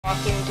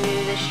Walking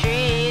through the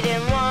street,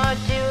 and what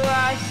do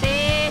I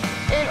see?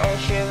 An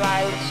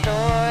ultraviolet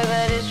store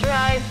that is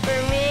right for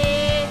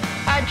me.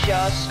 I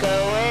just go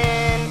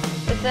in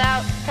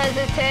without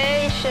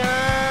hesitation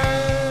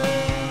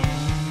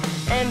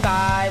and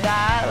buy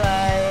that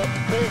light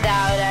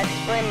without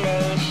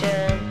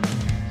explanation.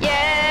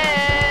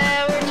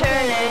 Yeah, we're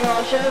turning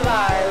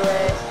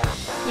ultraviolet.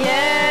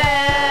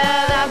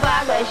 Yeah, that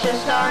black light's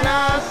just on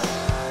us.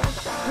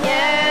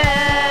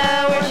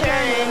 Yeah, we're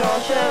turning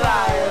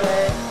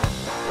ultraviolet.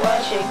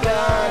 What you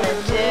gonna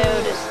do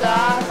to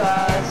stop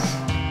us?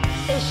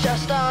 It's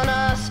just on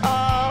us,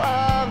 all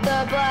of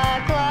the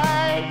black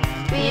light.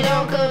 We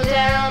don't go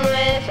down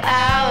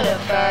without a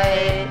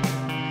fight.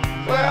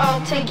 We're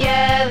all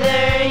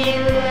together,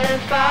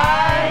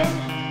 unified.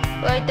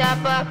 Like that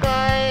black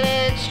light,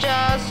 it's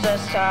just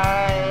us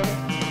tied.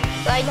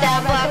 Like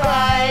that black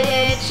light,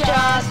 it's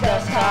just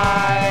us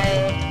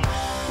tied.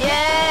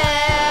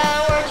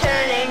 Yeah, we're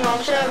turning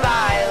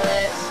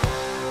ultraviolet.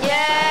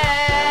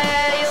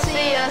 Yeah, you'll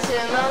see us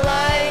in the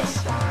lights.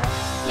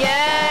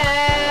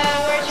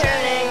 Yeah, we're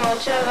turning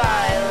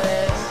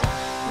ultraviolet.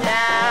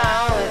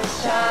 Now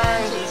it's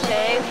time to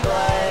take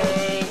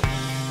flight.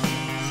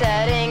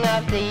 Setting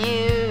up the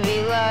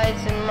UV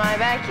lights in my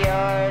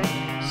backyard.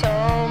 So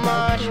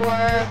much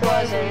work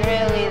wasn't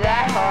really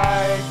that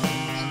hard.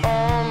 It's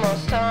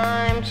almost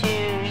time to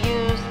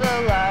use the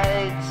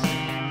lights.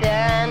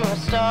 Then we'll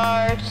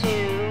start to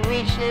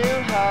reach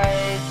new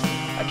heights.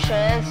 Our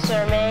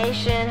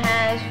transformation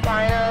has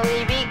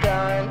finally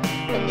begun,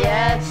 and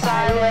yet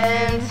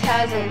silence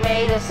hasn't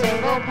made a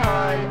single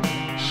pun.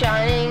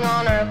 Shining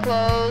on our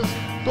clothes,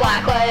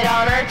 black light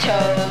on our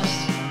toes.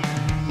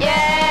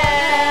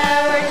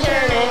 Yeah, we're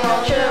turning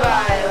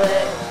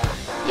ultraviolet.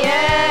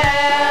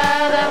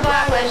 Yeah, the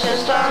black light's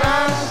just on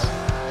us.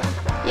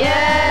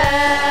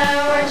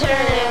 Yeah, we're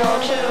turning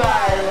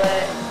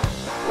ultraviolet.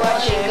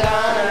 What you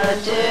gonna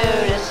do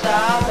to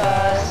stop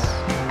us?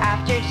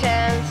 After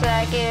 10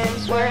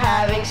 seconds, we're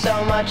having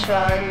so much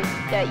fun.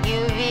 That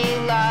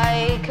UV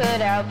light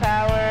could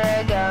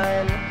outpower a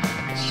gun.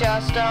 It's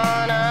just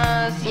on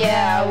us,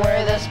 yeah,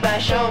 we're the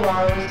special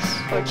ones.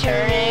 We're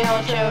turning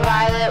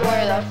ultraviolet,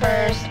 we're the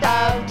first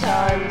of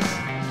tons.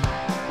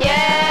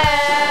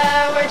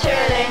 Yeah, we're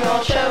turning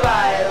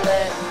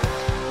ultraviolet.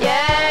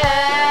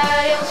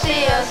 Yeah, you'll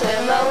see us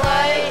in the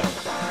light.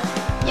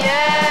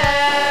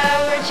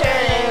 Yeah, we're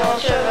turning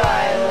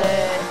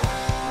ultraviolet.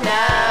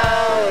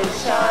 Now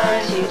it's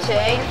time to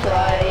take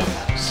flight.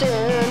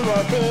 Soon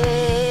we'll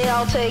be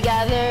all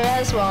together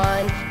as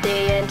one.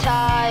 The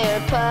entire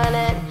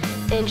planet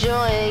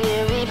enjoying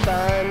UV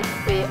fun.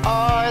 We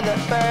are the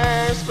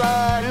first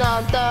but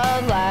not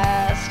the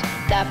last.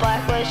 That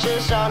black light's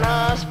just on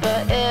us,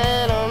 but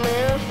it'll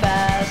move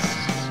fast.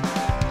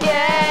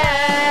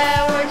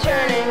 Yeah, we're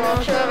turning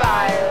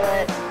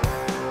ultraviolet.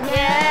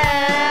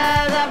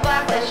 Yeah, that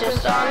black light's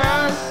just on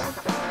us.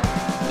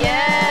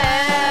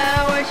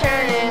 Yeah, we're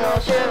turning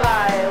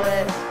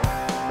ultraviolet.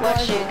 What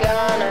you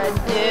gonna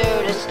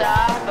do to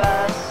stop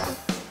us?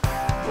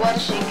 What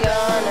you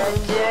gonna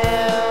do?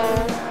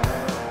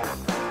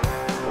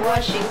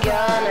 What you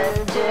gonna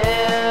do?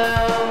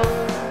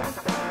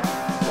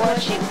 What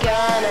you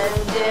gonna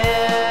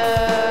do?